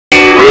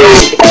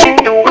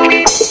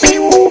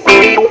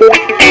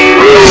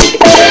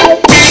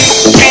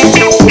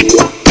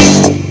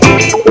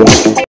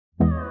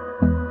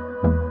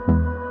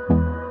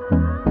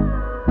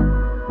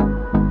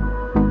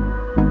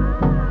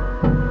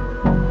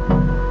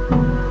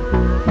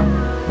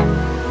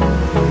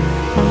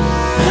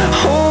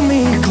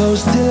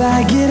Close till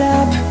I get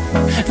up.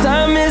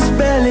 Time is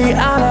barely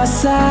on our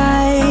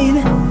side.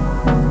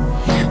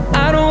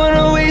 I don't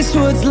wanna waste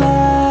what's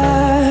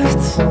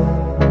left.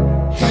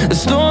 The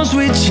storms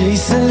we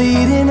chase are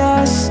leading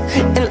us,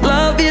 and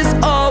love is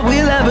all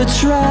we'll ever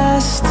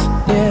trust.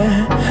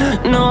 Yeah,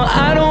 no,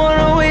 I don't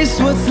wanna waste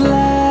what's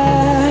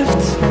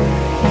left.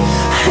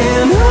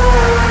 And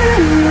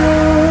on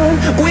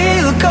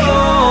we'll go,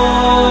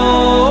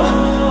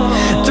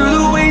 through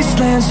the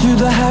wastelands, through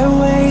the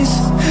highways,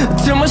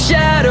 till my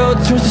shadow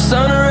turns to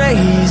sun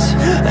rays.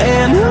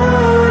 And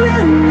on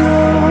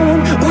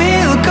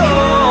we'll go,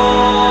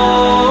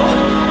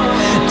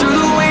 through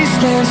the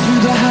wastelands,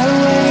 through the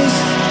highways,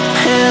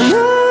 and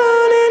on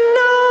we'll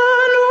go.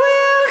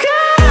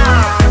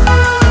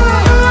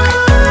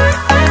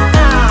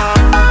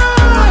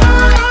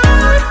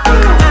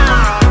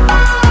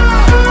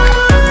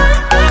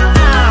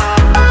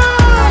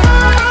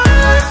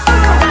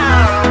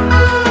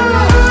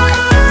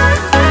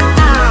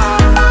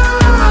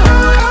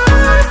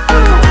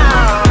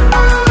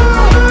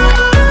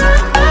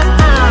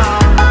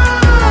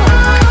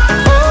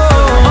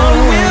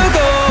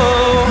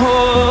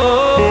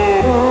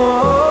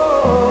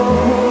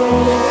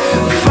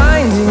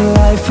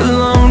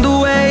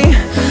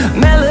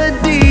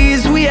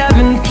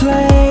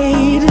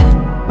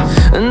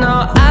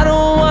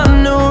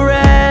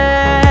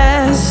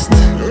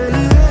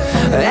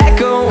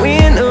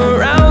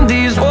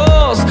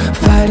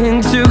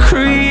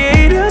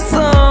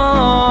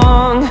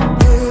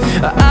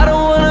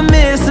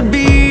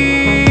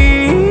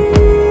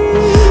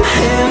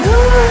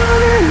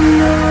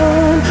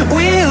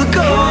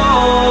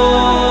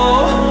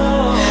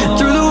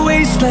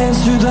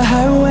 Through the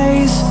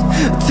highways,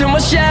 till my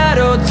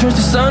shadow turns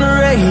to sun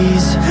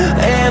rays.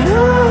 And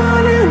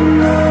on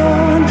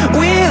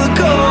we'll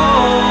go,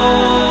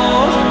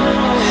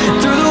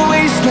 through the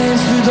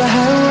wastelands, through the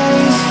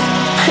highways,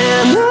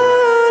 and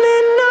on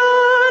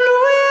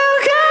we'll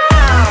go.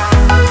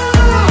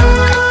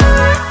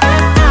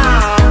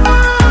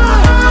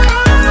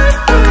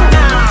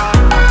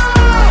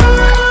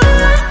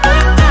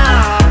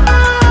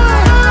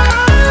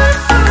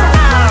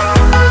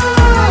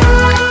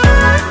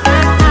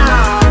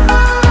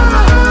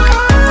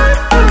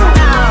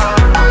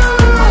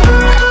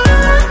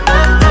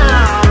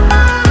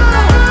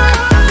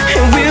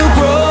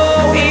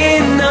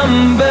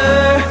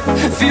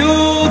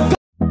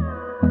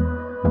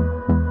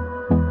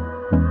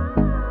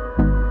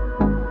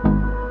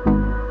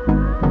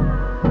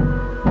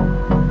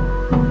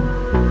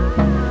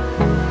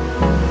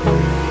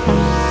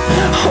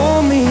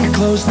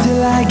 Close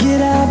till I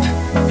get up.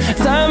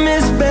 Time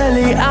is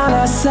barely on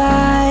our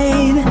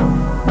side.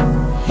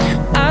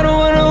 I don't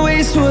wanna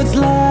waste what's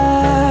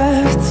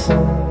left.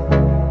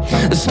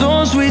 The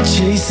storms we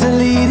chase are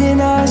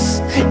leading us,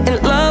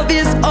 and love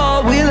is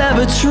all we'll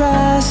ever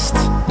trust.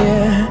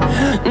 Yeah,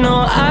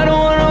 no, I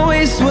don't wanna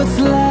waste what's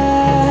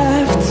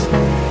left.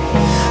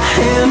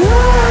 And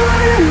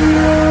on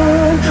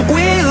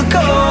we'll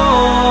go,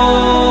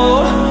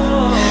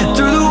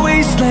 through the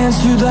wastelands,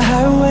 through the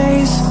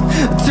highways,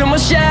 till my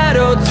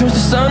shadow turns to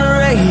sun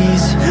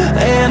rays.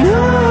 And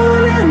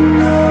on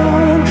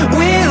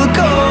we'll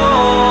go,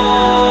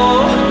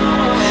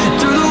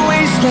 through the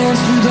wastelands,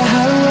 through the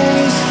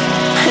highways,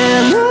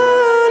 and on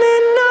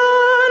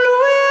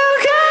we'll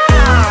go.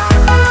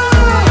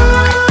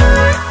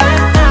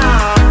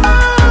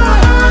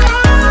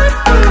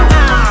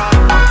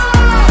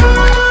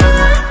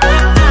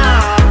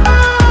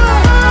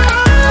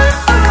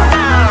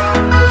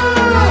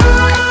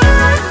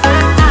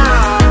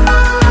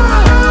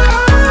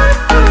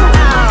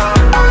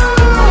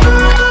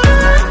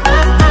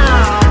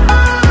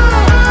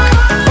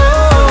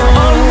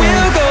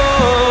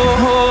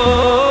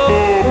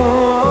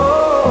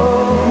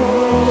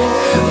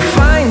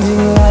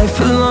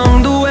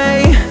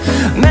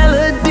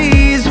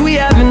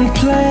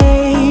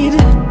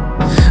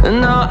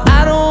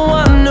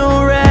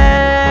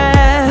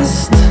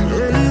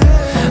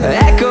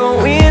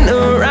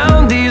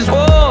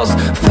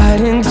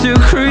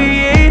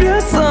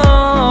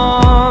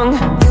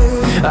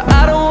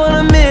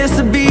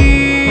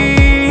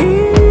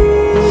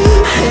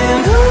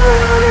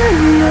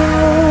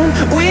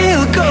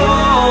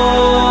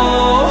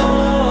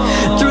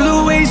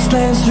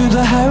 Through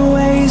the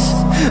highways,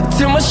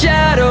 till my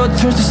shadow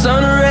turns to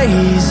sun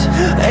rays.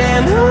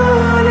 And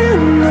on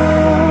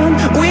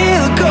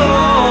we'll go,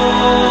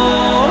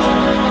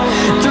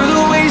 through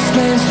the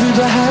wastelands, through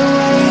the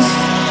highways,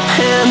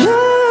 and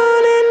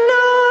on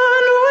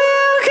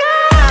we'll go.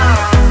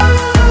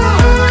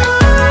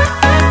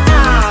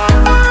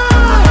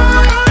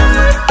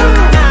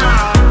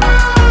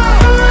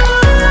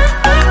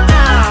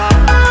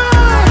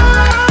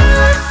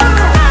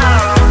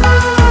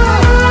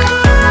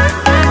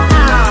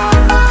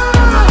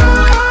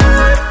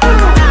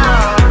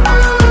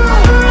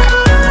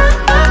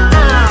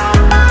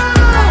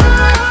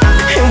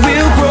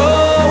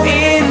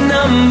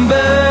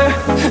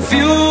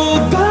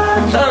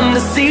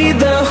 see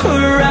the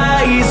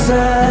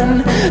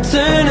horizon,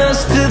 turn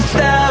us to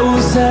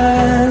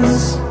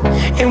thousands,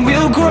 and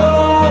we'll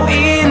grow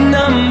in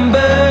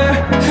number,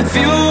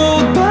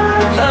 fueled by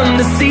them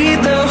to see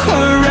the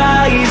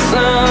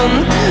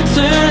horizon,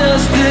 turn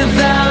us to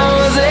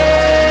thousands,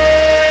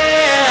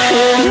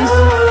 and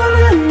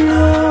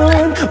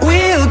on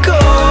we'll go,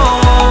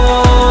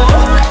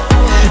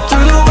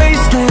 through the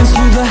wastelands,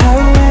 through the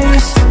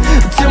highways,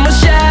 till my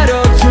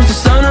shadow turns to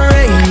sun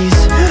rays,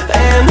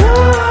 and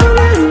on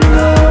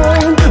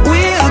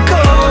we'll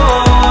go,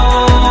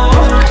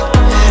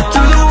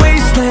 through the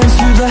wastelands,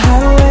 through the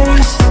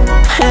highways,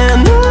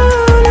 and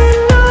on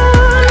we'll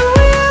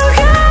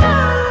go.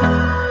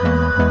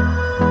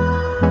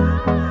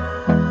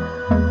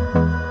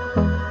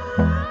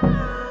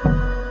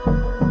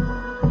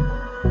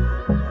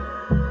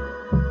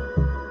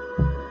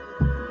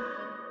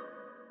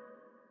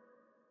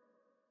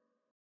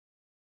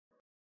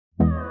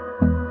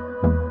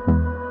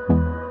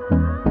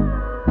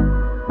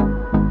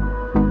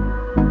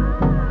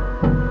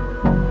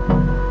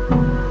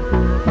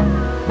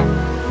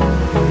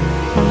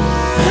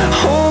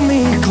 Hold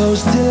me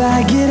close till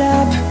I get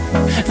up.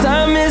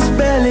 Time is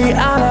barely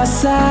on our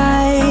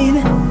side.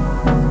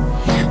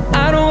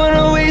 I don't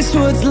wanna waste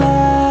what's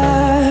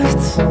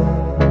left.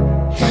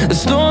 The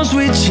storms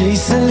we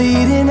chase are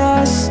leading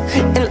us,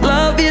 and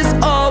love is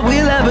all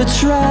we'll ever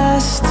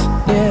trust.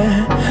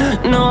 Yeah,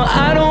 no,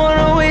 I don't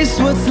wanna waste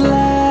what's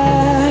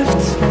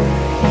left.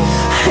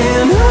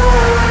 And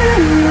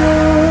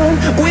on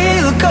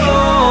we'll go,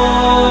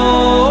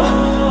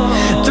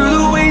 through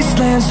the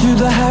wastelands, through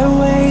the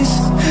highways,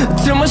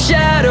 till my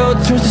shadow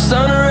turns to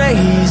sun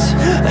rays,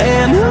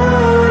 and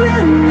on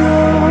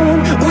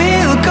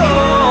we'll go,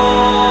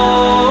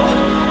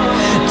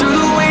 through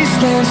the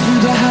wastelands,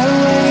 through the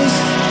highways,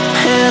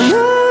 and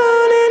on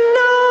we'll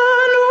go.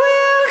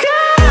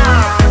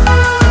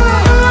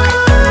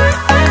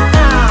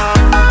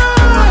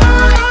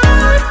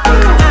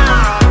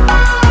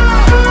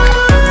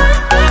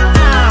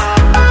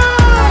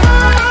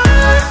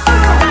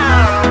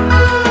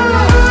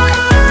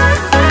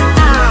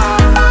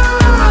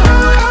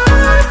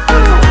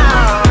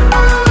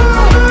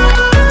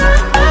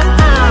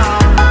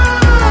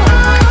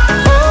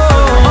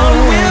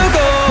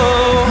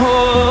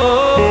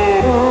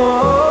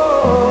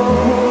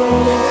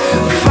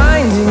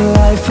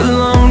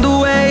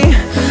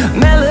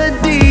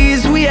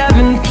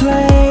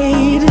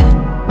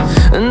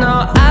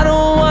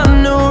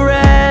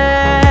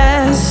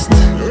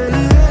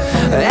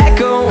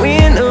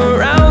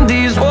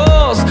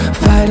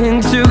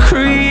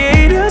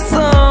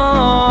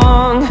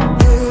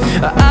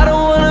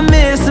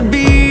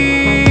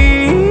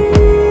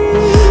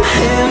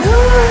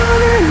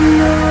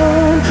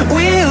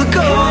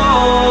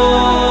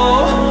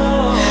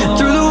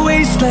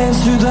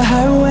 Through the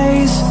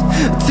highways,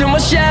 till my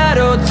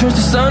shadow turns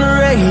to sun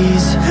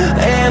rays,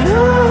 and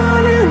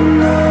on